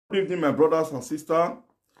Good evening, my brothers and sisters.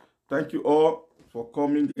 Thank you all for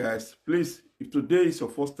coming, guys. Please, if today is your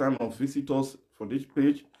first time of visitors for this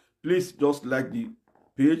page, please just like the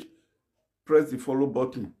page, press the follow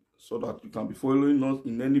button so that you can be following us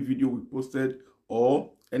in any video we posted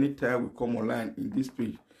or anytime we come online in this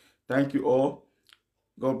page. Thank you all.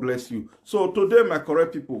 God bless you. So today, my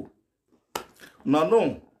correct people, now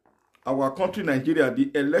no, our country Nigeria,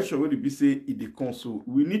 the election will be say it dey come, so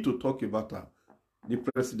we need to talk about that. The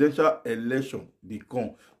presidential election they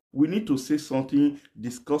come. We need to say something,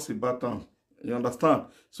 discuss about them. You understand?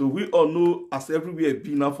 So we all know, as everywhere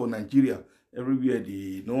be now for Nigeria, everywhere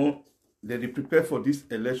they know that they prepare for this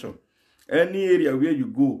election. Any area where you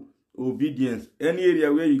go, obedience. Any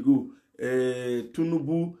area where you go,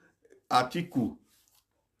 Tinubu, Atiku.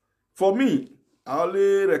 For me, I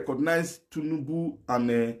only recognize Tinubu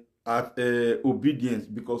and obedience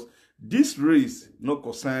because this race not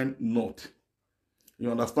concern not. You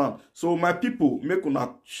understand? So my people, make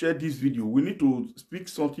una share this video. We need to speak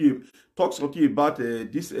something, talk something about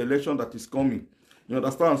this election that is coming. You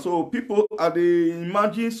understand? So people, are they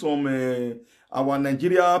imagine some our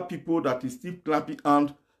Nigeria people that is still clapping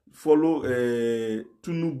and follow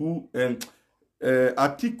Tinubu and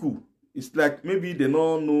Atiku? It's like maybe they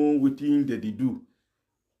don't know what thing that they do.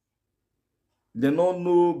 They don't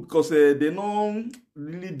know because they don't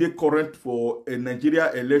really dey current for a Nigeria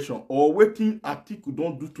election or waiting Atiku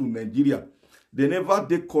don't do to Nigeria. They never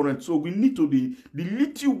dey current. So we need to the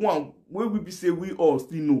little one where we be say we all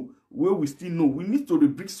still know, where we still know. We need to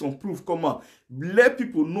bring some proof come out. Let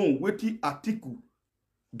people know what Atiku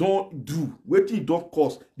don't do, what he don't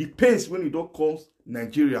cause, the pains when he don't cause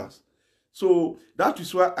Nigerians. So that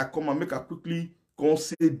is why I come and make a quickly come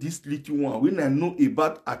say this little one when I know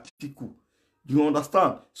about Atiku. You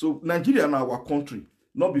understand? So Nigeria now our country,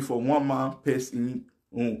 not before one man person.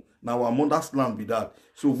 Now our mother's land be that.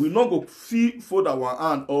 So we not go fold our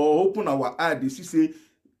hand or open our eye. They say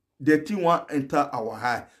the thing want enter our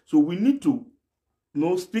eye. So we need to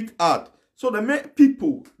speak out. So the make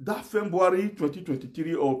people that February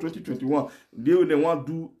 2023 or 2021 they want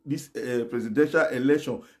to do this presidential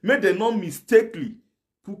election. Make them not mistakenly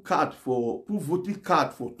put voting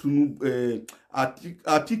card for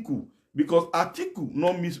Atiku. Because Atiku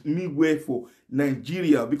not me way for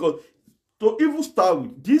Nigeria. Because to even start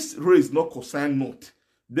with, this race not concern not.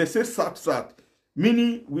 They say sat.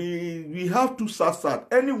 Meaning we have two sat.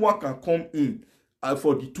 Anyone can come in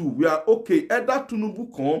for the two. We are okay. Either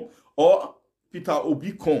Tinubu come or Peter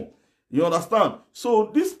Obi come. You understand?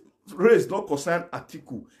 So this race not concern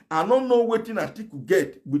Atiku. I don't know what Atiku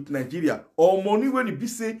get with Nigeria. Or money when it be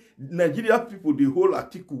say Nigeria people the whole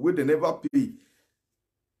Atiku where they never pay.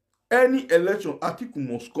 Any election, Atiku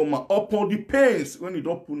must come out upon the pains when you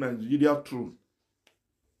don't put Nigeria through.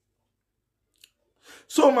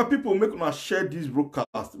 So my people, make us share this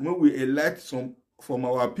broadcast when we elect some from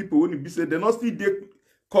our people when it be say they not still dey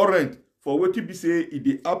current for what it be say it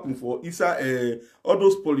dey happen for all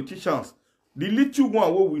those politicians. The little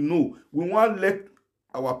one what we know, we want to let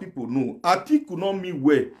our people know. Atiku not me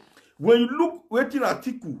well. When you look waiting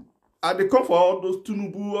Atiku. And they come for all those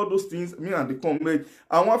Tinubu, all those things. Me and they come make.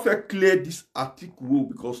 I want to clear this Atiku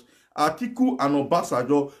because Atiku and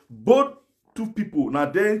Obasanjo, both two people, now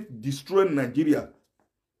they destroy Nigeria.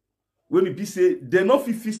 When it be say they not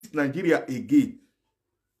fix Nigeria again.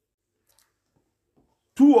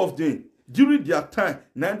 Two of them during their time,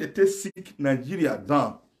 now they take sick Nigeria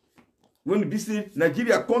down. When it be say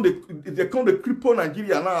Nigeria they come to cripple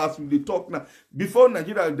Nigeria now as we talk now. Before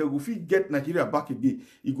Nigeria, they will get Nigeria back again.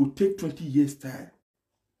 It will take 20 years time.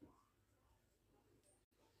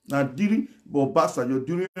 Now during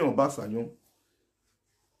Obasanjo.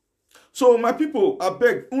 So my people, I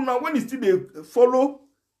beg, una when you still they follow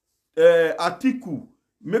Atiku,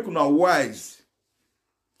 make una wise.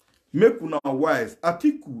 Make una wise.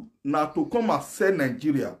 Atiku now to come and sell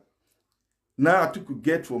Nigeria. Now Atiku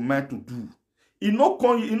get for man to do. He not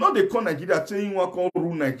they come Nigeria saying he want come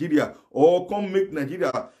rule Nigeria or come make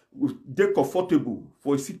Nigeria dey comfortable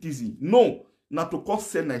for a citizen. No, not to come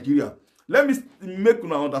sell Nigeria. Let me make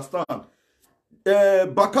you understand.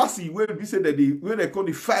 Bakassi where we say that they call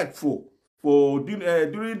the fight for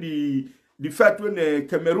during the fight when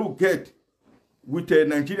Cameroon get with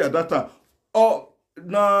Nigeria that time. Or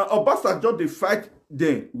now Obasanjo they fight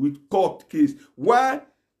them with court case. Why?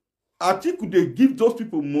 Atiku they give those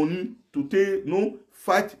people money to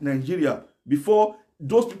fight Nigeria before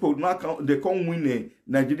those people now they come win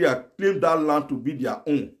Nigeria, claim that land to be their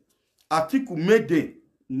own. Atiku made them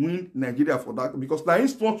win Nigeria for that because now he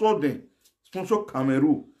sponsor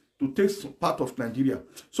Cameroon to take some part of Nigeria.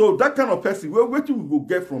 So that kind of person, what we go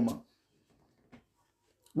get from her?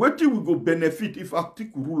 Wetin we go benefit if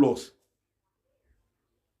Atiku rule us?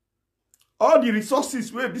 All the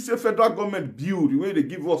resources where this federal government build, where they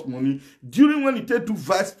give us money, during when it take to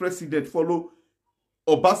vice president follow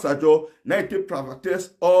Obasanjo, now it take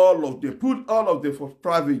privatize all of them, put all of them for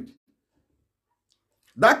private.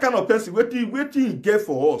 That kind of person, waiting he get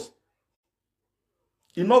for us.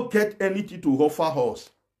 He not get anything to offer us.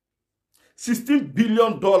 $16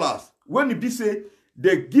 billion. When it be say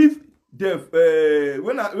they give them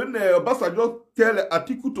when Obasanjo tell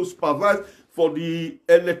Atiku to supervise for the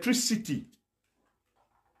electricity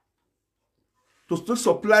to still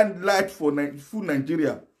supply light for full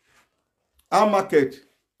Nigeria. Our market,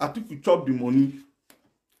 Atiku chop the money.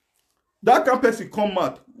 That kind of person come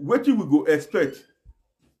out, wetin we go expect?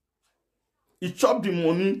 He chop the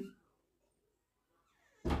money.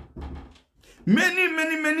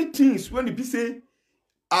 Many things when it be say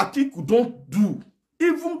Atiku don't do.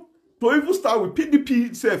 Even start with PDP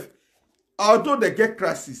itself. Although they get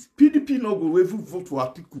crisis, PDP no go even vote for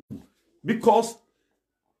Atiku because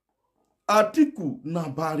Atiku na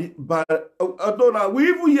bari. Although now we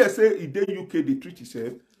even hear say in the UK they treat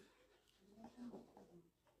itself.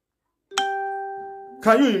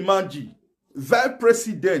 Can you imagine? Vice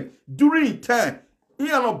president during time, he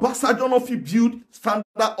and Obasanjo no fit build standard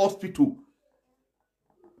hospital.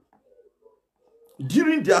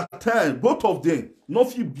 During their time, both of them no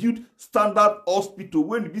fit build standard hospital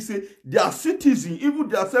when we say they are citizens, even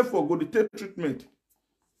themselves for go to take treatment.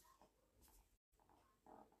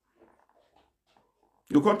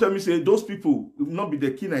 You can't tell me say those people will not be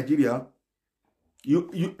the key Nigeria.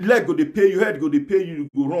 You leg go they pay you, head go they pay you, you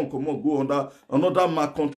go wrong, come on, go under another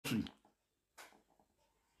mad country.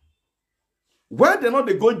 Why they not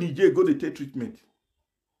they go DJ, go they take treatment?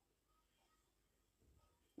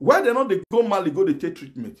 Why they not they go Mali, go they take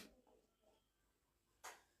treatment?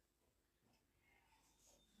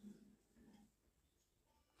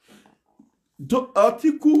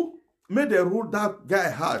 Atiku made they rule that guy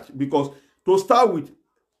hard because to start with,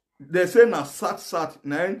 they say na sat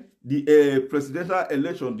nine the presidential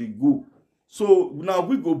election they go. So now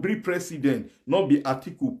we go bring president, not be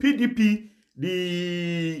Atiku. PDP,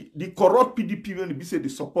 the corrupt PDP when they say they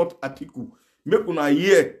support Atiku. Make una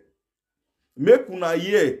hear.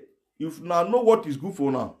 If now know what is good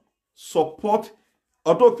for now, support.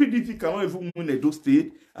 Although PDP cannot even win Edo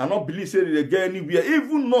State, I not believe say they get anywhere.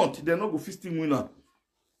 Even not, they're not go 15 winner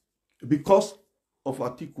because of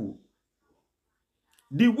Atiku.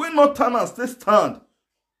 The way Northerners they stand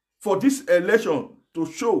for this election to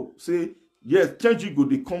show, say, yes, change go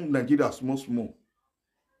they come Nigeria small.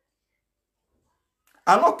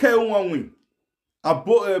 I don't care who one win.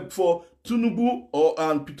 For Tinubu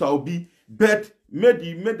and Peter Obi, but made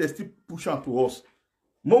they still push out to us.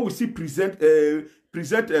 More we see present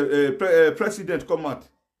president come out.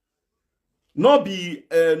 Not be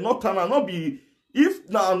Northerner, not be if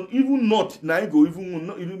now even not now go even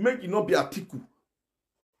it make it not be Atiku.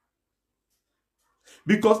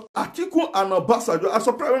 Because Atiku and Obasanjo, I'm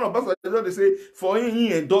surprised when Obasanjo they say for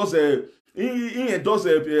he endorse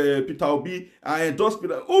Peter Obi and endorse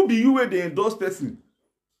Peter. Who be you where they endorse person?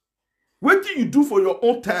 What do you do for your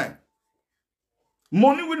own time?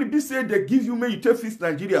 Money when it be said they give you may you take fix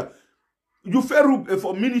Nigeria. You fair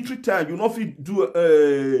for military time, you not fit do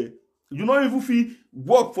you not even fit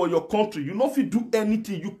work for your country, you not fit do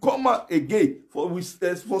anything. You come out again for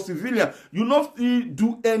civilian, you not fit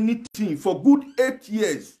do anything for good 8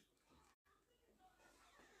 years.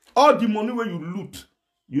 All the money where you loot,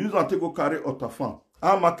 you use and take go carry Otafan.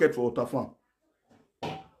 Our market for Otafan.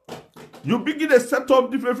 You begin to set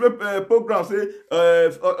up different programs, say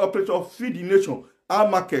Operation Feed the Nation, our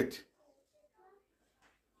market.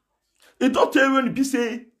 It don't tell you when you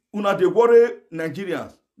say una they worry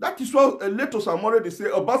Nigerians. That is why Letos Amore they say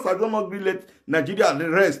Obasanjo not really let Nigeria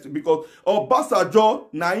rest because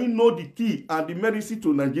Obasanjo now he know the key and the medicine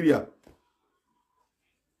to Nigeria.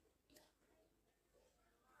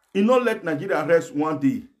 He not let Nigeria rest one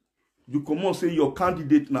day. You come on say your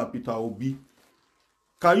candidate now Peter Obi.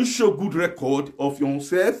 Can you show good record of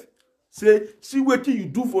yourself? Say, see what you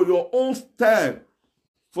do for your own time.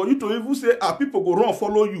 For you to even say, people go run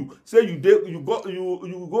follow you. Say you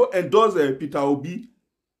go endorse Peter Obi.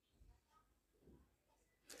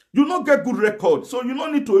 You not get good record, so you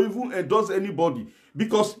don't need to even endorse anybody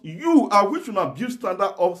because you are which you abuse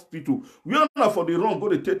standard hospital. We are not for the wrong go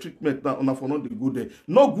to take treatment now. Not for not the good day.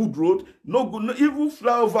 No good road, no good. No, even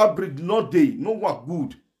flyover bridge, no day, no work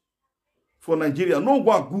good for Nigeria. No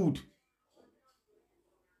work good.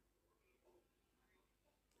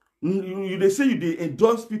 They say they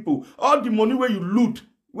endorse people. All the money where you loot,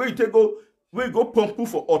 where you take go, where you go pump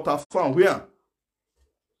for Otafan, where?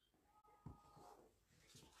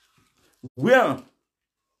 Where?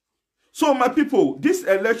 So my people, this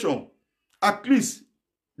election, at least,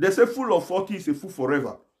 they say full of 40 is a fool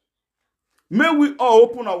forever. May we all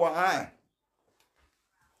open our eye.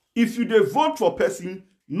 If you dey vote for person,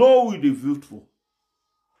 know who they vote for.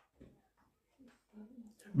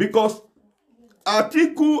 Because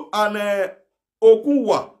Atiku and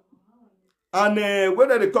Okunwa and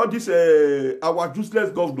whether they call this our useless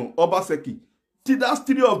governor, Obaseki, that's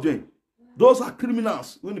three of them. Those are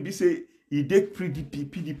criminals. When they be say he take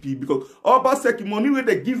PDP because Obaseki money where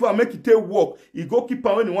they give her make it take work, he go keep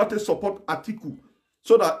her when he want to support Atiku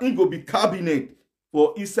so that he go be cabinet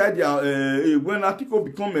for inside their when Atiku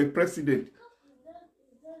become a president.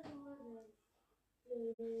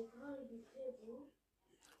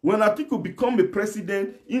 When Atiku become a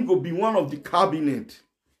president, he go be one of the cabinet.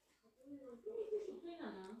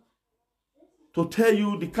 To tell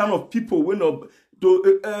you the kind of people when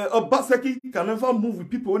Obaseki can never move with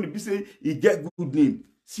people when he say he get good name.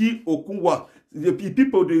 See Okunwa, the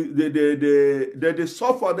people they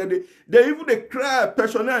suffer, they even they cry,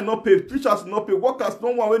 pensioners not pay, teachers not pay, workers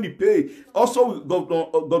don't want when they pay. Also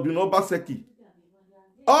Governor Obaseki.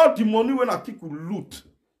 All the money when Atiku loot.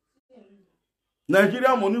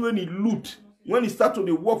 Nigeria money when he loot, when he start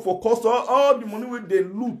to work for cost, all the money when they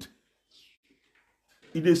loot.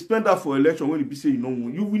 If they spend that for election, when you say you know,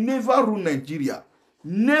 you will never rule Nigeria.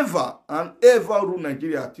 Never and ever rule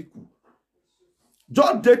Nigeria, Atiku.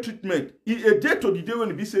 Just day treatment. A day to the day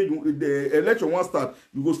when you say the election won't start,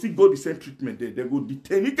 you go still go the same treatment there. They go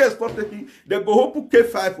detain. You can stop taking, they go hope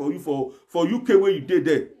K5 for you for UK where you did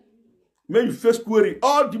there. When you first query,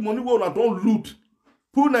 all the money will not don't loot.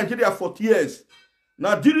 Pull Nigeria for years.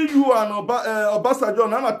 Now, during you and Obasanjo,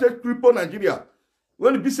 now take cripple Nigeria.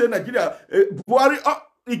 When you say Nigeria, Buhari,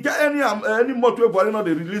 you get any more to Buhari not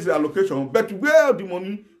they release the allocation. But where the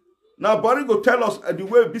money? Now Buhari go tell us the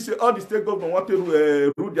way we say all the state government want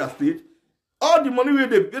to rule their state. All the money where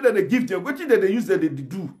they give them, what did they use that they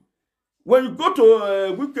do? When you go to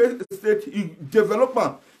Wike state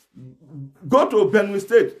development, go to Benue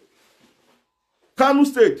state, Kanu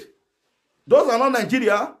state. Those are not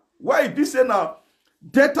Nigeria. Why it be say now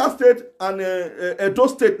Delta state and Edo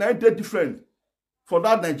state now they different for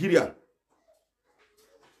that Nigeria?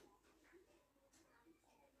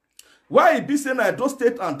 Why it be say now Edo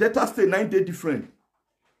state and Delta state now they different?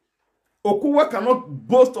 Okuwa cannot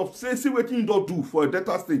boast of see what you don't do for a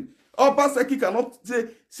Delta state. Obaseki cannot say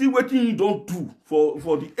see what you don't do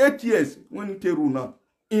for the 8 years when you take rule now.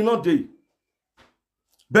 In a day.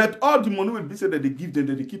 But all the money will be said that they give them,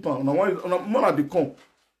 that they keep on. More they come.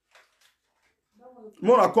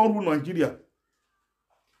 More come rule Nigeria.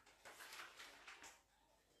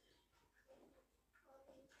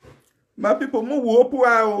 My people, more will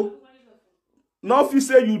open. Now if you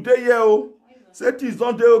say you there here, say things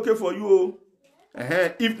don't dey okay for you.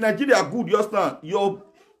 If Nigeria good, just now, your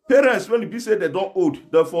parents when be say they don't old,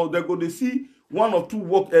 therefore they go to see one or two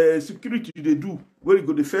work security they do where you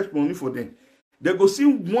go to fetch money for them. They go see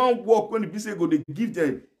one work when the say go they give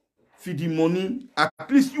them for the money. At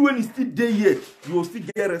least you when you still there yet, you will still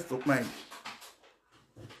get rest of mind.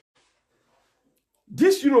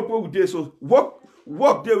 This Europe will do so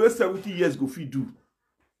work there where 70 years go fit do.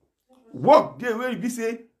 Work there where you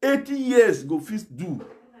say 80 years go fit do.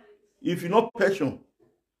 If you not passion.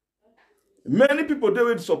 Many people they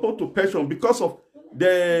will support to passion because of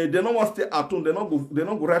they don't want to stay at home, they not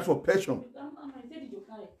go right for passion.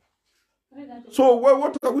 So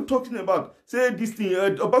what are we talking about? Say this thing,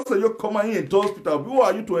 Obasanjo come in and endorse hospital. Who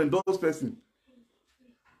are you to endorse person?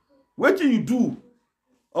 What do you do?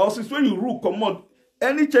 Or since when you rule, come on,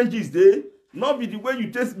 any changes there, not be the way you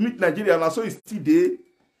just meet Nigeria, now so it's still there.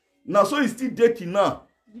 Now so it's still dating now.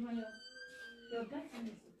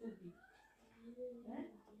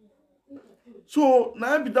 So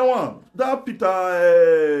now be that one, that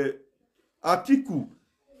Peter Atiku,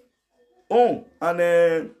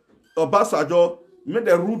 and Obasanjo make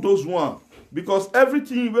the rule those one because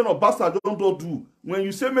everything when Obasanjo don't do, when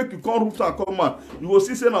you say make you come root and come out, you will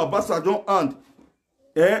see say na Obasanjo and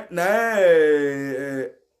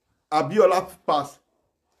Abiola pass.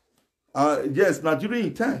 Yes, Nigeria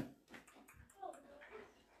in time.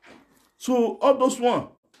 So all those one,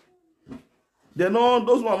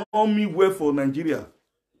 those one don't mean well for Nigeria.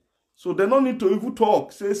 So they don't need to even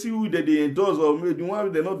talk. Say see who they endorse or maybe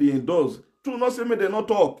one they not they endorse. To not say me they not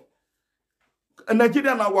talk. And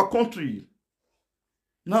Nigeria now our country.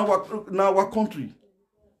 Now our country.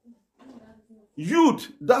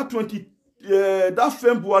 Youth that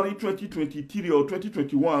February 2023 or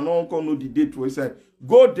 2021, no one can know the date we said.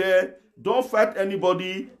 Go there don't fight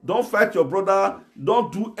anybody, don't fight your brother,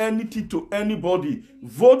 don't do anything to anybody.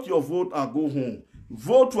 Vote your vote and go home.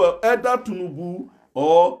 Vote for either Tinubu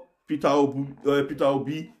or Peter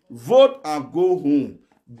Obi. Vote and go home.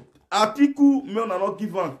 Atiku may not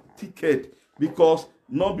give a ticket because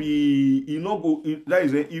not be go. That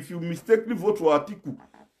is, if you mistakenly vote for Atiku,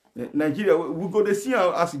 Nigeria we go to see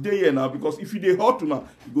as day here now, because if you dey hot now,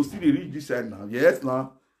 you go see they reach this side now. Yes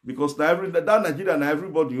now, because now that Nigeria now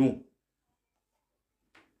everybody own.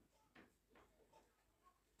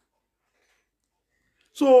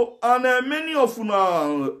 So and many of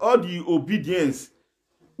all the obedience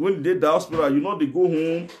when they diaspora, you know they go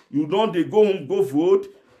home, go vote.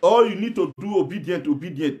 All you need to do obedient.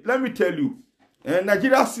 Let me tell you,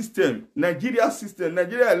 Nigeria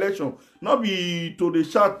election, not be to the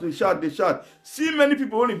shout. See many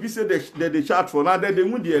people only be say they shout for now, that they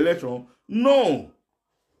win the election. No.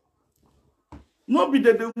 Not be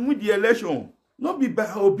that they win the election. Not be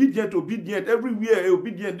by obedient, everywhere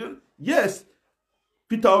obedient. Yes,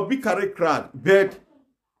 Peter Obi carry crowd, but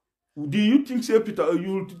do you think say Peter Obi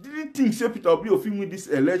will win this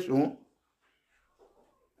election?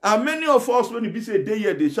 And many of us, when you be say day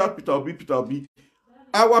here, they shout Peter Obi.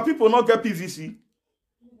 Our people not get PVC.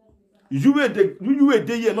 You were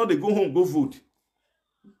day here, not they go home, go vote.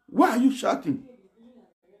 Why are you shouting?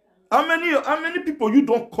 How many people you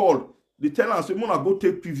don't call? They tell us, say, "Mona go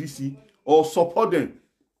take PVC or support them."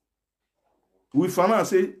 We finance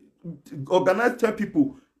say, organize 10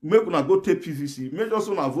 people, make una go take PVC. Make us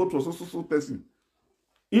una vote for so person.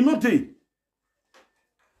 You know they.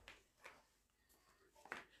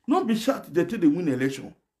 Not be shout they take the win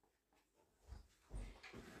election.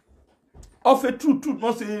 Of a truth,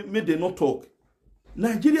 not say may they not talk.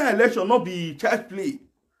 Nigeria election not be child play.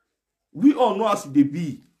 We all know as they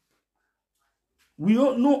be. We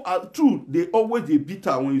all know as truth, they always they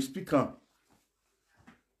bitter when you speak on.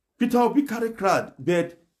 Peter Obi carry crowd,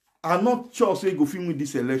 but I'm not sure say go film with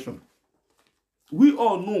this election. We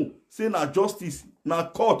all know, say na justice, na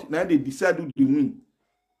court, now they decide who they win.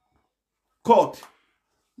 Court.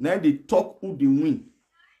 Now they talk who they win.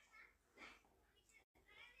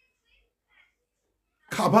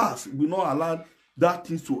 Cabas will not allow that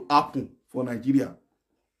things to happen for Nigeria.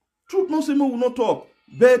 Truth no say will not talk,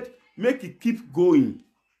 but make it keep going.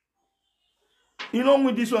 You know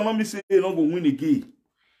with this one, let me say you not go win again.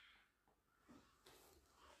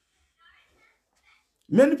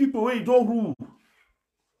 Many people when you don't rule,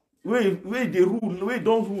 where they rule, where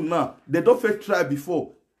don't rule now, they don't first try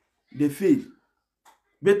before, they fail.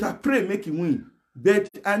 But I pray make him win. But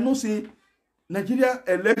I know say Nigeria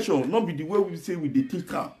election not be the way we say with the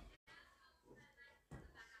thinker.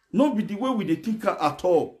 Not be the way with the thinker at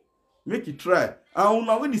all. Make it try. And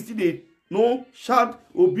now when you see they no shout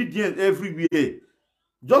obedient everywhere.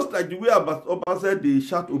 Just like the way Oba said they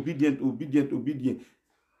shout obedient.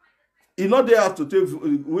 He not there to take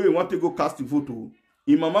where you want to go cast the vote.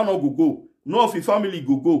 His mama no go. No of his family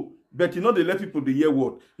go. But you know they let people the hear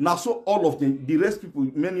word. Now so all of them, the rest people,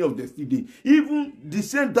 many of them still dey. Even the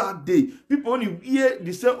same that day, people only hear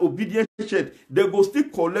the same obedient shit. They go still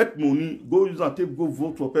collect money, go use and take go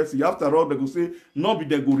vote for person. After all, they go say, no be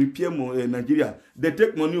they go repair Nigeria. They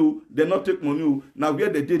take money, they not take money. Now where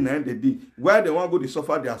they did, now they did. Why they want to go to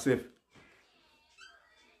suffer themselves?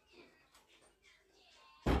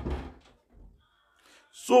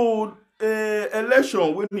 So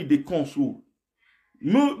election when they come so.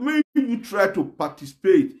 Maybe you try to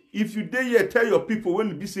participate. If you dare here, tell your people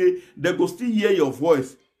when you say they go still hear your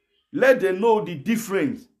voice. Let them know the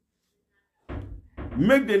difference.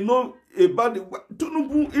 Make them know about the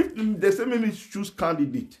Tinubu. If they say maybe choose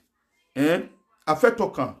candidate, me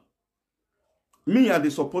and they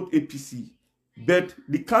support APC, but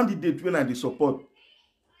the candidate when I they support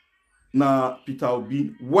na Peter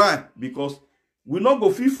Obi. Why? Because we not go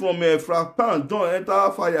free from Frapan, don't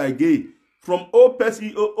enter fire again. From old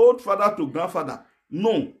person, old father to grandfather.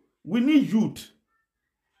 No. We need youth.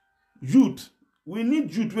 We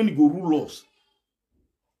need youth when he go rule us.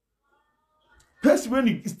 Person when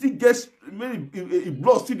he still gets, when he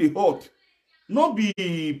blood still the hot. Not be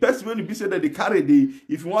person when he be said that they carry the,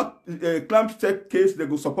 if you want climb staircase, they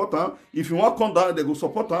go support her. If you want come down, they go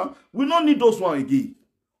support her. We don't need those one again.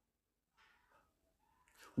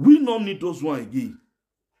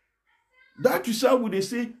 That is how they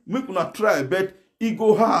say, make una try, but it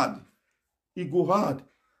go hard.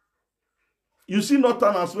 You see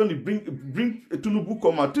Northerners when they bring a Tinubu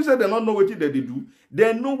come out. They say they don't know what they do.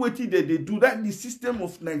 They know what they do. That's the system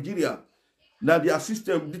of Nigeria. That their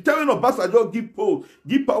system. The telling of Basajo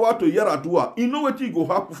give power to Yaradua. You know what he go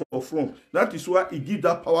happen for front. That is why he give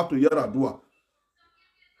that power to Yaradua.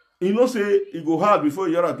 You know, say it go hard before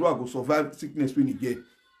Yaradua go survive sickness when he get.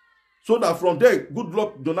 So that from there, good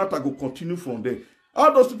luck, Donata go continue from there.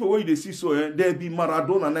 All those people where they see so, there be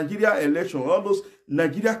Maradona, Nigeria election, all those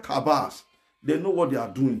Nigeria cabals, they know what they are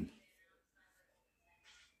doing.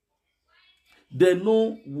 They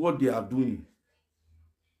know what they are doing.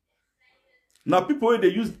 Now, people when they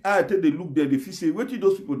use eye, they look there, they feel say, what do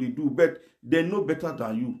those people they do? But they know better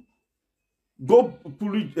than you. Go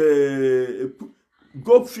pull it,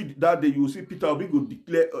 go feed that day. You see Peter Obi go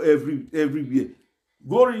declare everywhere.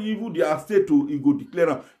 Go even the state to he go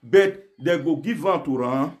declare, but they go give out to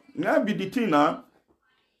Ran. Now be the thing now.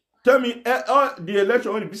 Tell me, the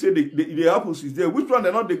election when they say the apples is there, which one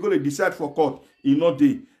they not they go to decide for court? In not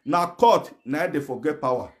day. Now court, now they forget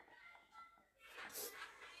power.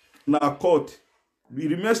 Now court, we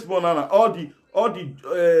remain small now. All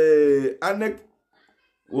the annex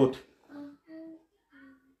what?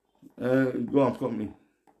 Go and come in.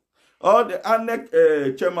 All the annex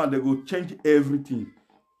chairman, they go change everything.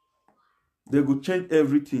 They go change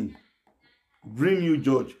everything. Bring new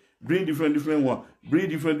judge. Bring different one. Bring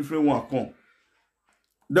different one come.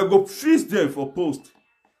 They go fix them for post.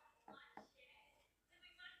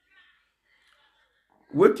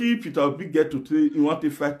 What if Peter Obi get to say you want to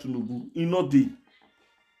fight Tinubu? You know the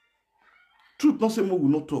truth. Not say more will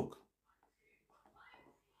not talk.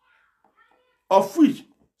 Of which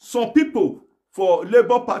some people for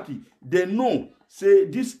Labour Party, they know, say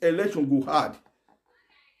this election go hard.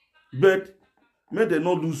 But may they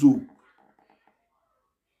not lose hope.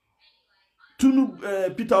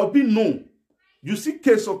 Peter Obi know. You see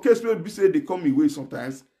case where we say they come away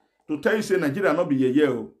sometimes to tell you say Nigeria not be a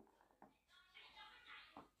year.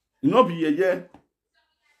 It not be a year.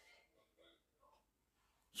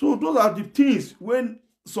 So those are the things when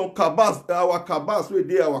some cabals, our cabals, where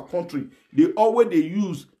they our country, they always they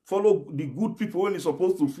use follow the good people when it's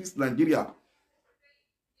supposed to fix Nigeria.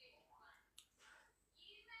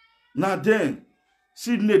 Now then,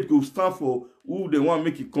 Sydney go stand for who they want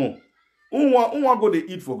make it come. Who want go they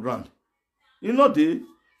eat for grand? You know they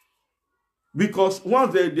because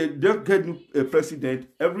once they get a president,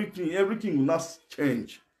 everything will not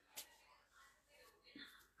change.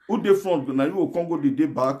 Who they front now you will come go the day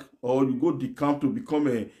back or you go the camp to become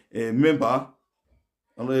a member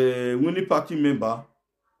and a winning party member.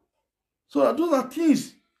 So those are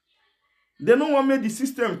things. They don't want to make the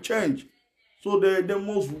system change. So they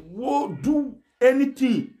must do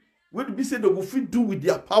anything. What they say they will fit do with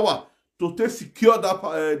their power to take secure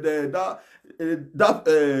that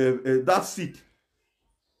seat.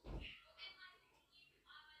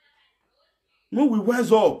 No, we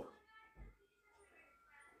wise up.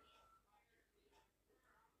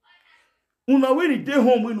 Una when you dey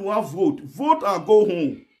home when you want vote and go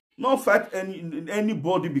home. Not fight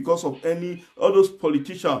anybody because of all those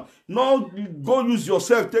politicians. No go use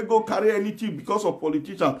yourself, take go carry anything because of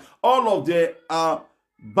politicians. All of them are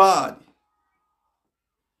bad.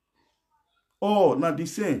 Oh, not the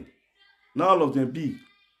same. Now all of them be.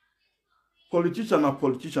 Politicians are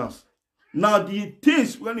politicians. Now the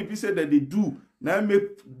things when people say that they do, now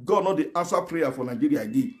make God not the answer prayer for Nigeria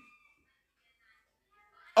again.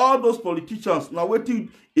 All those politicians, now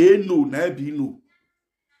waiting a no, now be no.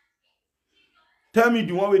 Tell me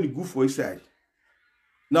the one when you go for his side.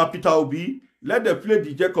 Now Peter Obi, let them play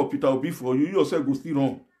the jack of Peter Obi for you. You yourself go still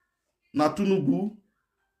wrong. Now Tinubu.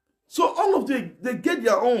 So all of them, they get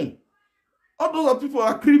their own. All those people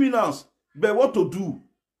are criminals. But what to do?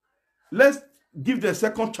 Let's give them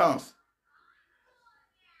second chance.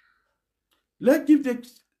 Let's give them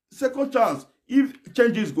second chance. If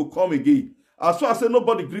changes go come again. As far as say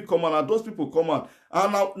nobody agree come on, and those people come on.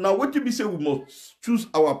 And now what do we say we must choose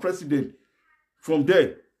our president? From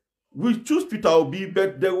there, we choose Peter Obi,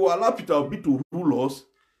 but they will allow Peter Obi to rule us.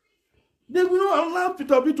 They will not allow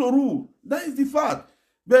Peter Obi to rule. That is the fact.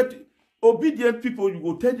 But obedient people, you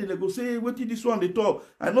go tell them, they go say, hey, what did this one they talk?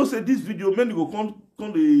 I know say this video, many go come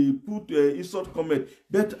they put insult comment,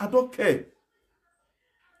 but I don't care.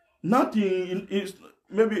 Nothing is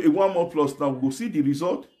maybe a 1 month plus now. We'll see the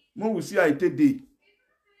result. When we see how it take.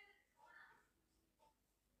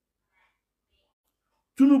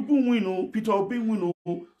 Tinubu win, Peter Obi win.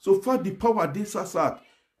 So far the power they sat.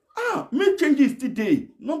 Make changes today.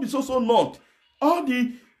 Not be so not. All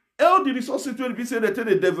the resources will be said that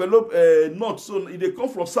they develop not so they come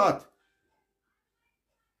from SAT.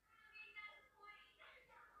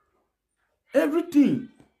 Everything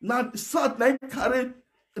now SAT like carry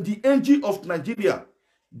the engine of Nigeria,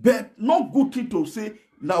 but not good thing to say.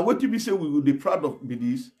 Now what we say we will be proud of be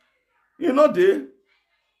this. You know they.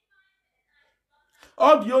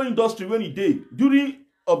 All the oil industry when he did during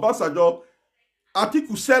Obasanjo,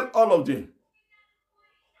 Atiku sell all of them.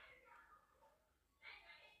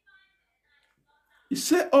 He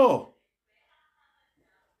said, oh,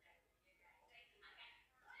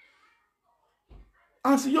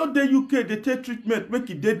 as your day UK, they take treatment, make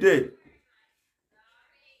it day there.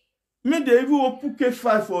 Make they even put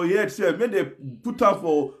K5 for your head, sir. Make they put out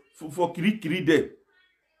for kiri there.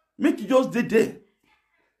 Make it just day there.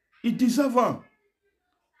 It deserve one.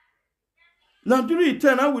 Now during the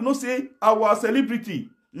time, I will not say our celebrity.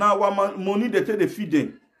 Now our money they take the feed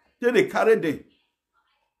them. They carry them.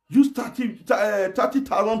 Use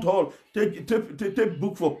 30,000 all. Take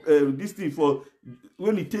book for this thing for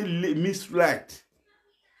when it take miss flight.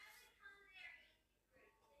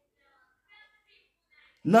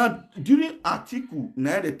 Now during Atiku,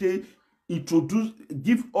 now they introduce,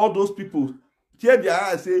 give all those people, tear their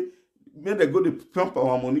eyes, say, when they go to pump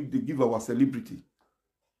our money, they give our celebrity.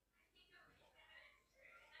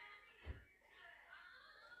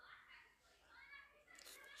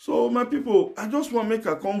 So my people, I just want to make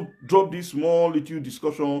a come drop this small little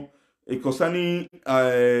discussion concerning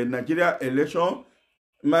Nigeria election.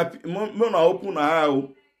 Me una open eye,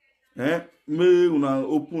 me una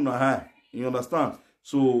open eye. You understand?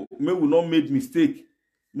 So me will not make mistake.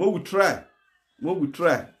 Me will try.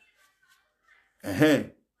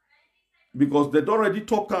 Because they already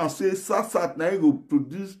talk and say Sat now will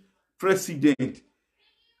produce president.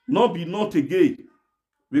 Not again.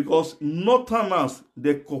 Because Northerners,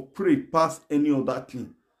 they cooperate past any other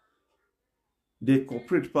thing.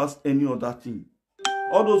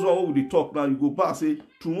 All those who will talk now, you go back and say,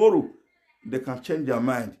 tomorrow, they can change their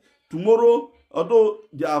mind. Tomorrow, although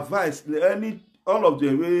their advice, all of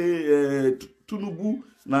the way, Tinubu,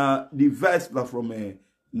 now the advice from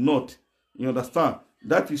North. You understand?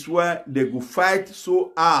 That is why they go fight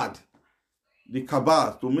so hard, the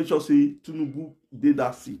cabal, to make sure say Tinubu did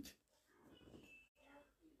that seat.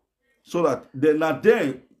 So that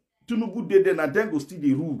then Tinubu did then go still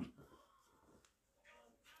the rule.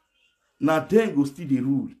 Go still the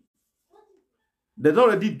rule. They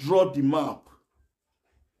already draw the map.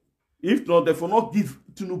 If not, they will not give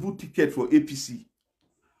Tinubu ticket for APC.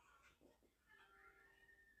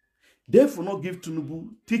 They will not give Tinubu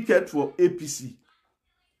ticket for APC.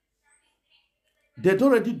 They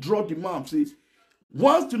already draw the map. Say,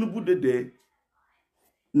 once Tinubu did there,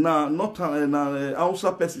 not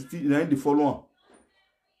Hausa person still in the following.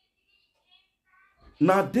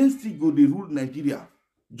 Now they still go they rule Nigeria.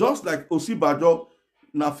 Just like Osibajo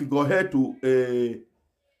na figurehead to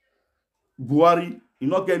Buhari, you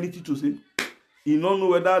not get anything to say. You don't know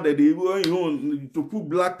whether they to put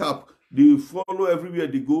black cap, they follow everywhere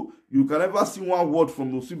they go. You can never see one word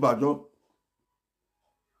from Osibajo.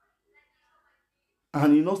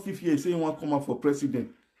 And you not still hear saying one come out for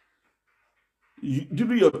president.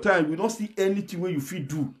 During your time, we don't see anything where you feel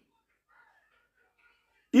do.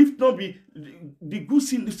 If not be the good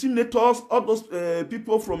senators, all those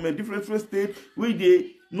people from a different state, where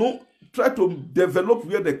they try to develop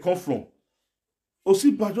where they come from.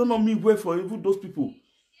 Osibajo not mean well for even those people.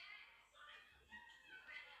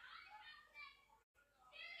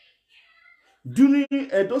 During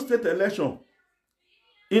those state election,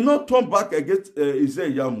 he not turn back against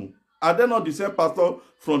Yamu. Are they not the same pastor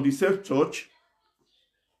from the same church?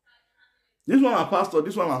 This one a pastor,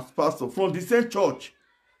 this one a pastor from the same church.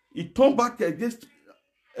 He turned back against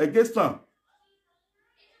them.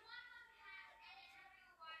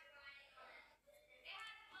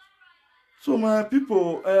 So my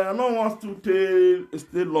people, I don't want to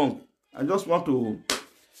stay long. I just want to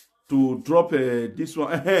drop this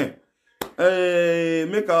one. Make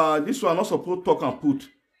this one not supposed to talk and put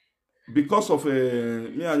because of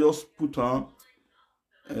me. I just put on.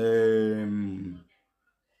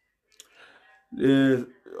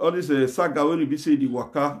 All this saga when you say the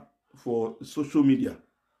waka for social media.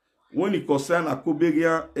 When it concern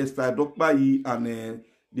Akoberian, Esther Dokbayi, and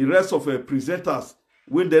the rest of presenters,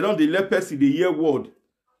 when they don't let person the year word,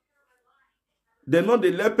 they not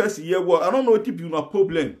the let person year word. I don't know what if you no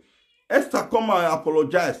problem. Esther come and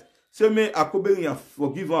apologize. Say me Akoberian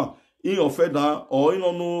forgive her in offender or you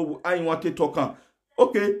don't know how you want to talk.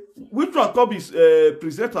 Okay, which one come is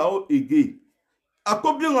presenter again?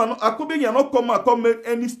 Akoberian not come make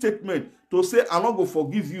any statement to say I not go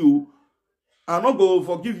forgive you. I not go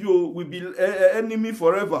forgive you. We be enemy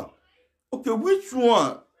forever. Okay, which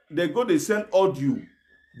one they go they send audio?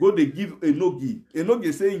 Go they give Enogi.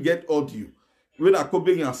 Enogi saying get audio. When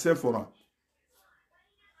Akoberian send for her.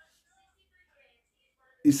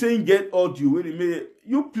 He saying get audio. When he may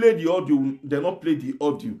you play the audio, they not play the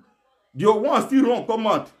audio. The one still wrong come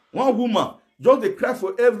out. One woman just they cry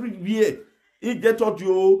for every year. he get out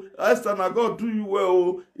you, Esther, na God do you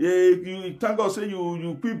well, you thank God say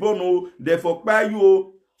you quick born, therefore buy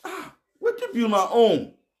you. What if you na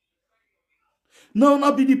own?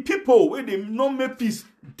 Now be the people where they no make peace.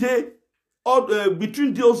 They all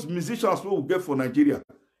between those musicians we will get for Nigeria,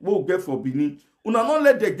 we will get for Benin. Una not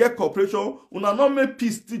let them get cooperation. Una not make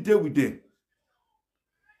peace still there with them.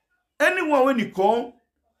 Anyone when he come,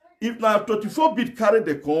 if na 24-bit carry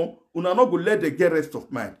the come, una not go let them get rest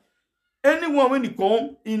of mind. Anyone when he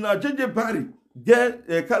come in a JJ Barry get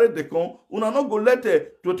carry the come, una not go let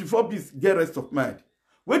 24-bit get rest of mind.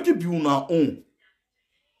 Wait till you una own.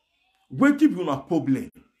 Wait till you una problem.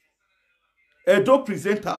 Edo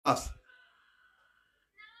present us.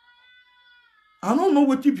 I don't know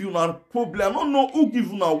what if you na problem. I don't know who give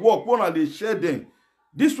you na work. One are they share them.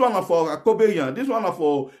 This one are for Akobeyan. This one are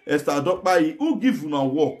for Esther Dokpai. Who give you na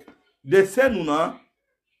work? They send una.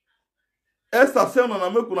 Esther send una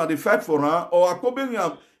make una dey fight for her. Or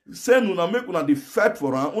Akobeyan send una make una dey fight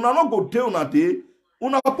for her. Una not go there una day.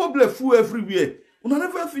 Una problem full everywhere. Una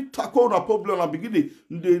never fit tackle una problem and begin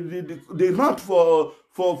they rant for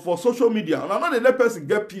social media. Una not dey let person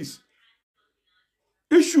get peace.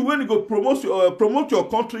 Issue when you go promote your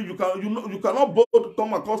country, you cannot both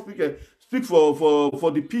come and speak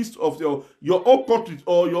for the peace of your own country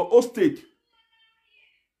or your own state.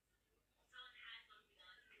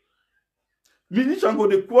 Musician go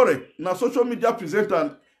dey quarrel, na social media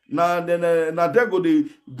presenter na they go dey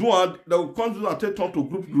do and they will come and take turn to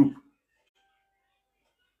group.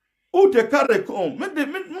 Who they carry come? Make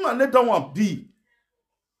let that one be.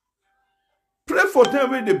 Pray for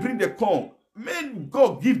them when they bring the come. May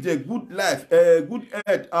God give them good life, good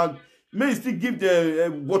health, and may still give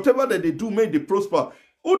them whatever that they do, may they prosper.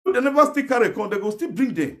 Who they never still carry come, they go still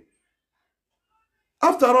bring them.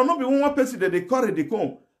 After all, not be one person that they carry they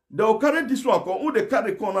come. They will carry this one come. Who they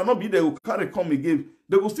carry come and not be they will carry come again.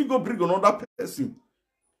 They will still go bring another person.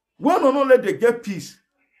 One or not let they get peace.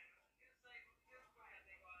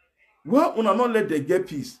 One or not let they get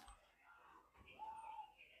peace.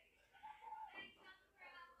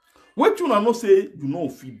 What you not say, you know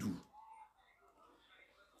if you do.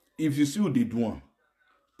 If you see what they do,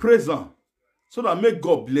 praise them, so that make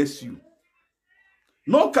God bless you.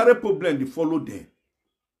 No carry problem, they follow them.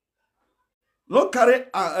 No carry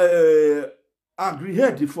angry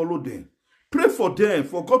head, they follow them. Pray for them,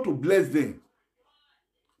 for God to bless them.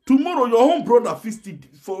 Tomorrow, your own brother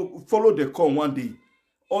follow the call one day.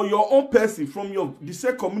 Or your own person from the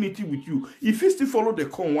same community with you, if he still follow the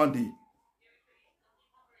call one day.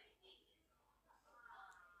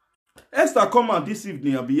 Esther come out this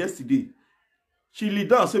evening and be yesterday. She lead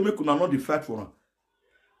down and say, make una not fight for her.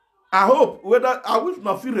 I hope I wish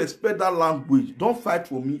una feel respect that language. Don't fight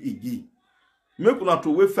for me again. Make una to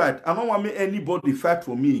wait fight. I don't want me anybody fight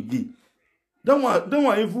for me again. Don't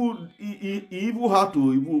want evil how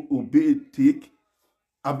to evil obey take.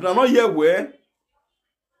 I'm not here where.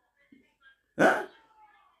 Eh?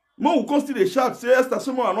 Mo will consider the shout say Esther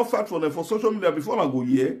someone are not fight for them for social media before I go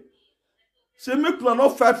here. Say make una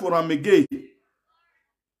not fight for them again.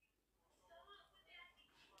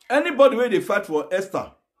 Anybody where they fight for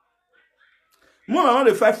Esther, more than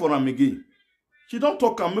they fight for them again. She don't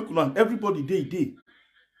talk and make una everybody day.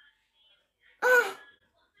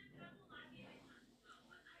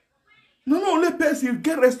 No, let person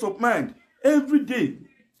get rest of mind every day.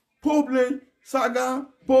 Problem, saga,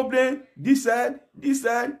 problem, this side.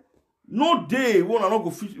 No day when I not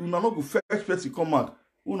go first person come out.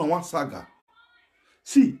 When I want saga.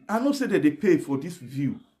 See, I know say that they pay for this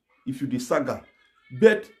view if you the saga.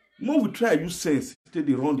 But more we try use sense till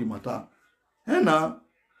they run the matter. And now,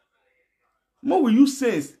 more we use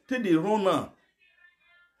sense till they run now.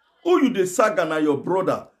 Who you the saga na your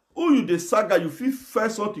brother? Who you the saga you feel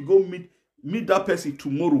first want to go meet that person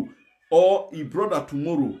tomorrow or your brother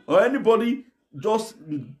tomorrow or anybody just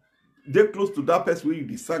they close to that person where you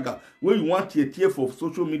the saga where you want to tear for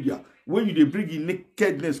social media when you they bring in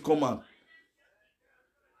nakedness come out.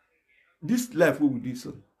 This life will be this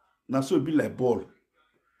now so it be like ball.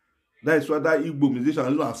 That is why that Igbo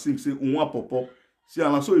musician don't sing say unwa popo. See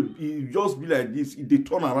and so it just be like this. They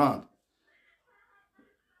turn around.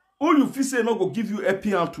 All you feel say not go give you a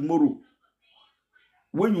PM tomorrow.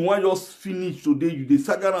 When you want just finish today, you the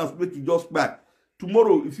saga and make it just back.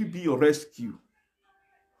 Tomorrow, if it be your rescue.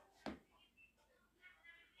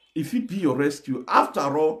 If it be your rescue, after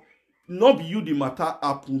all, not be you the matter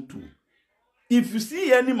happen to. If you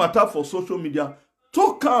see any matter for social media,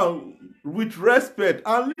 talk on with respect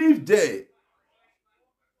and live there.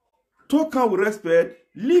 Talk on with respect,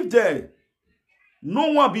 live there.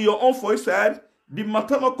 No one be your own for his side. The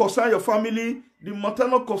matter not concern your family. The matter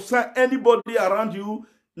not concern anybody around you.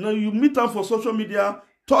 Now you meet them for social media,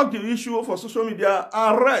 talk the issue for social media,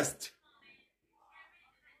 and rest.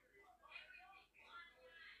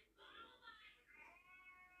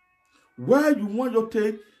 Why you want your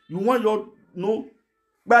take? You want your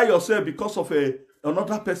by yourself because of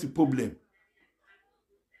another person problem.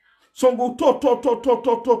 Some go talk.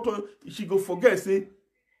 She go forget, say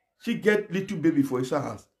she get little baby for his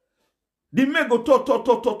house. The men go talk.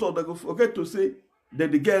 They go forget to say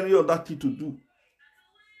that they get any other thing to do.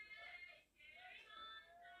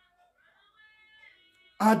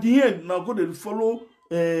 At the end, now go to follow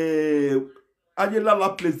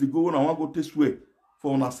Ayelala place they go and I want to go take swear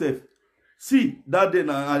for myself. See, that day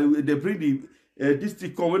now they bring the this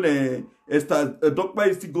thing come when a doctor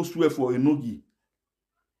is to go swear for a nogi.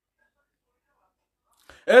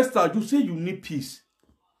 Esther, you say you need peace.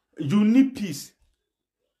 You need peace.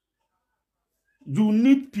 You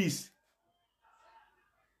need peace.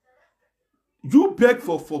 You beg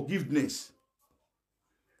for forgiveness.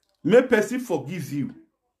 May person forgive you.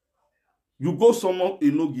 You go someone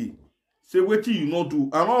enogi. Say what you not do.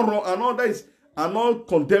 I not wrong. I know that is. I not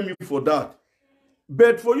condemn you for that.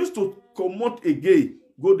 But for you to come out again,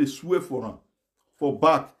 go the swear for her, for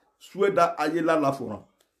back, swear that Ayelala for her.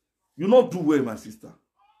 You not do well, my sister.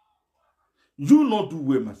 You not do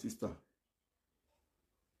well, my sister.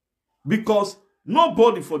 Because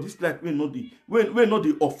nobody for this life will not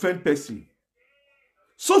the offend person.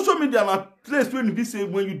 Social media na place when you be say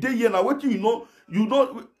when you dey here now, what you know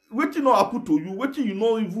what you know happen to you, what you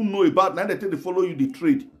know even know about, now they tell they follow you the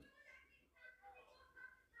trade.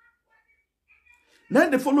 Now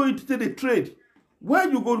they follow you to take the trade. Why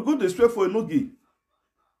you go the swear for a nogi?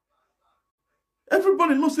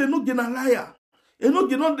 Everybody know say nogi na liar. A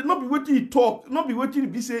nogi not be waiting he talk, not be waiting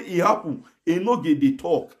be say he happen. A nogi they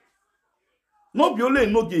talk. Not be only a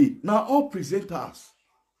nogi. Now all presenters.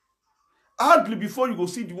 Hardly before you go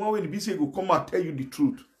see the one when the be say go come and tell you the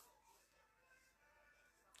truth.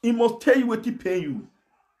 He must tell you what he pay you.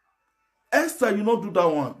 Esther, you not do that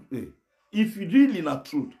one. If you really not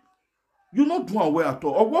truth. You not do away at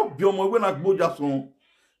all. Or what be when I go just on.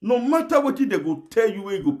 No matter what they go tell you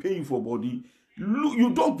where go pay you for body, look,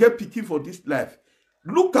 you don't get picky for this life.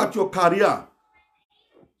 Look at your career.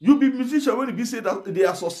 You be musician when you say that they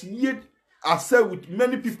associate ourselves with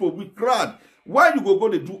many people with crowd. Why you go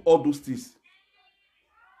to do all those things?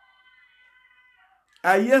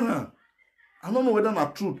 I hear her. I don't know whether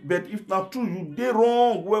not truth, but if not true, you dey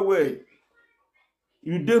wrong. Where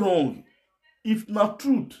you dey wrong. If not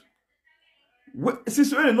truth.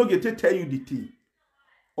 Since when you no get to tell you the thing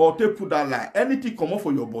or to put that lie, anything come up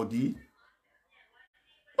for your body,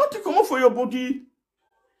 nothing come up for your body.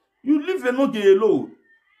 You live and not get alone.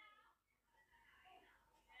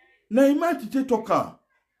 Now imagine to talk.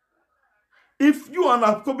 If you and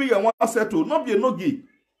a Kobe want to settle, not be a nogi,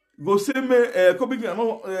 go say me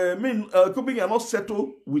Kobe not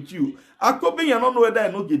settle with you. A Kobe not know whether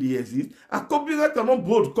I no get exist. A Kobe cannot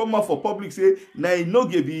bold come out for public say na no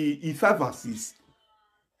get be E5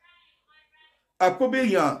 A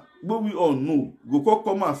Kobe what we all know go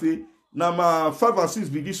come and say na my 5 and 6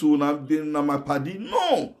 be this one na my paddy.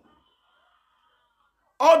 No.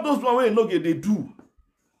 All those one wey no get they do.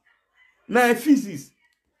 Na physics.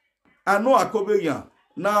 I know a Kobe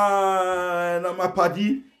na my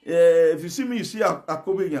paddy. If you see me, you see a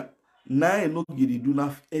Kobe na no get they do na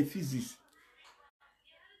physics.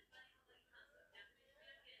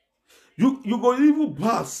 You go even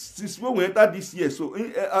pass since when we enter this year. So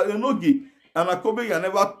no get and a Kobe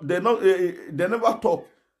never they never talk.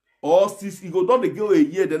 Or since you go down the go a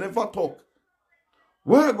year, they never talk.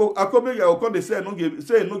 Why I go a Kobe will call they say no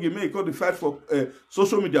get me call the fight for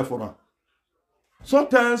social media for her.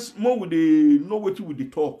 Sometimes more with the know what you with the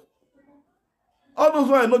talk. All those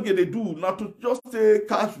why I not get they do not to just say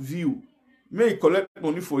cash view. May collect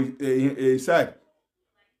money for a side.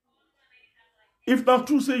 If not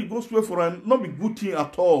true, say you go swear for her, not be good thing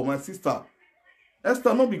at all, my sister.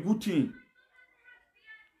 Esther, not be good thing.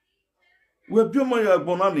 We be my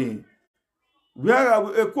bonani. We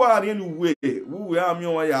are acquiring way. We are me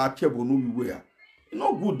why I cable no way.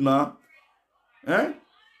 No good now.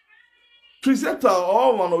 Presenter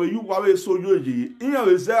all one of you wawe so yoji. Iya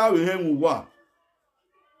we say we him wa.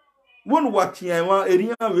 One watching I want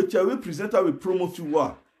area which we presenter we promote you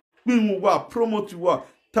wa. Queen wa promote you wa.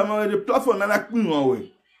 Tell me the platform na queen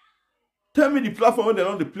away. Tell me the platform where they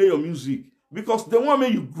don't play your music because they want me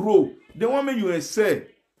you grow. They want me you excel.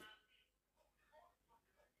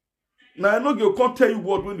 Now I know you can't tell you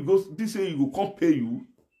what when you go this say you go can't pay you.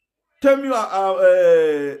 Tell me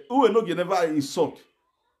who no get never insult.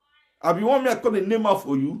 I be want me I call the name out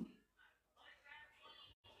for you.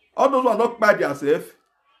 All those ones not by themselves.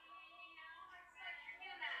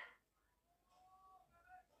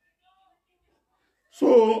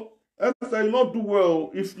 So, Esther, you not do well.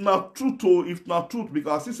 If not truth, oh, if not truth,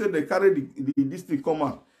 because he said they carry this thing come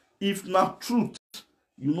out. If not truth,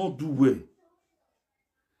 you not do well.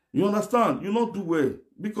 You understand? You not do well.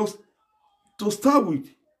 Because to start with,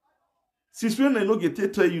 since when they no get to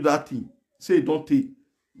tell you that thing, say don't take,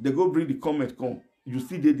 they go bring the comment come. You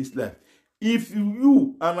still did this life. If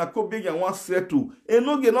you and a Kobe and one settle, and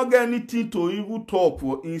not get anything to even talk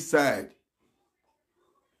for inside.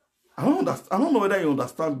 I don't know whether you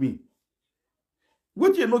understand me.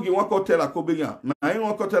 What you know get one call tell a Kobe yan. Now I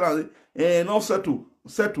want to tell her, no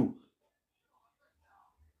settle.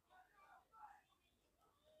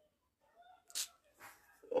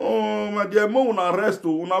 Oh my dear, mo una rest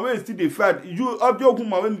o. Una when still dey fight. You audio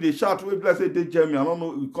kuma when they shout we bless say they Germany. I don't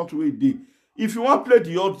know the country where they. If you want play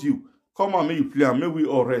the audio, come and make you play and may we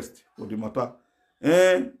all rest for the matter.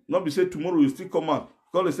 Not be say tomorrow you still come out.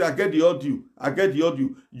 Because they say I get the audio.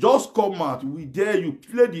 Just come out. We dare you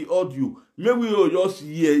play the audio. May we all just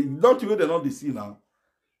hear. Don't you they not the see now.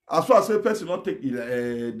 As far as say person not take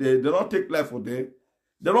they don't take life for there.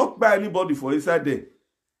 They don't buy anybody for inside there.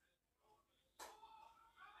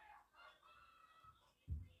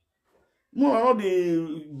 No, I know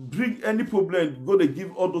they bring any problem. Go they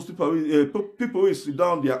give all those people who sit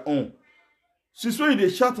down their own. Since when they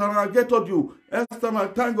shout around, get all you.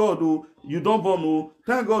 Esther, thank God, oh, you don't born, oh,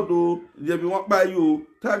 thank God, oh, they be walk by you,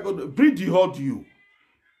 thank God, bring the audio.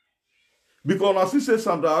 Because as say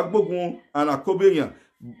Sandra Agbogun and Akobeyan,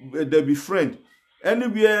 they be friend.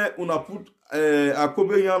 Anywhere una put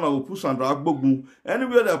Akobeyan, na go put Sandra Agbogun.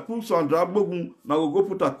 Anywhere they put Sandra Agbogun, na go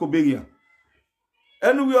put Akobeyan.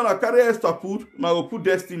 Anywhere on a carry Esther put, now go put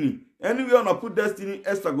Destiny. Anywhere on a put Destiny,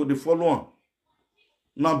 Esther go the follow on.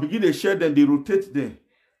 Now begin to share them, they rotate them.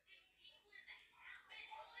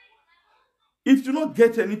 If you don't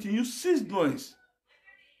get anything, you cease noise.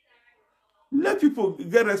 Let people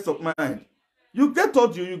get rest of mind. You get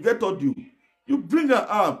audio. You bring her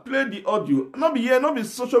out, play the audio. Not be here, not be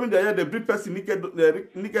social media here, they bring person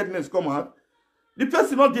nakedness come out. The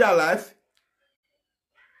person not there alive.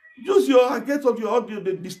 Use your get of your audio,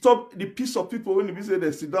 they disturb the peace of people when they say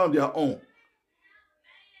they sit down their own.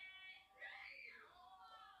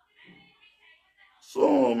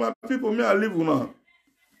 So my people, may I leave you now.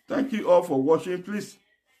 Thank you all for watching. Please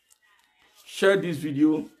share this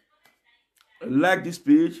video, like this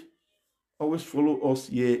page, always follow us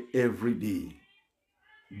here every day.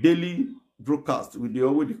 Daily broadcast with the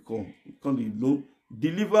always come. You know,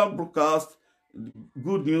 deliver broadcast,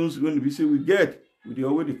 good news when we say we get. We the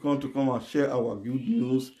always come to come and share our good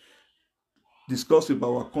news, discuss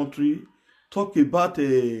about our country, talk about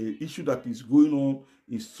a issue that is going on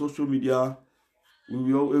in social media.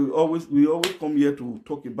 We always come here to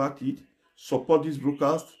talk about it, support this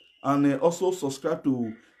broadcast, and also subscribe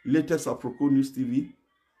to latest Aproko News TV.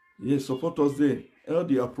 Yes, support us there. All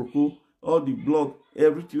the Aproko, all the blog,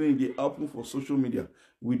 everything in the happen for social media.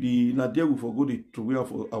 With the Nadia, we forgot it to wear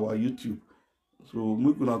for our YouTube. So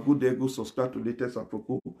we're gonna go there, go subscribe to latest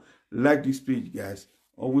Aproko. Like this page, guys.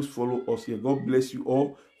 Always follow us here. God bless you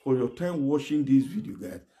all for your time watching this video,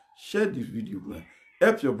 guys. Share this video, guys.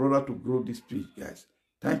 Help your brother to grow this page, guys.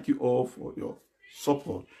 Thank you all for your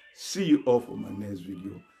support. See you all for my next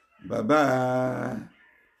video. Bye-bye.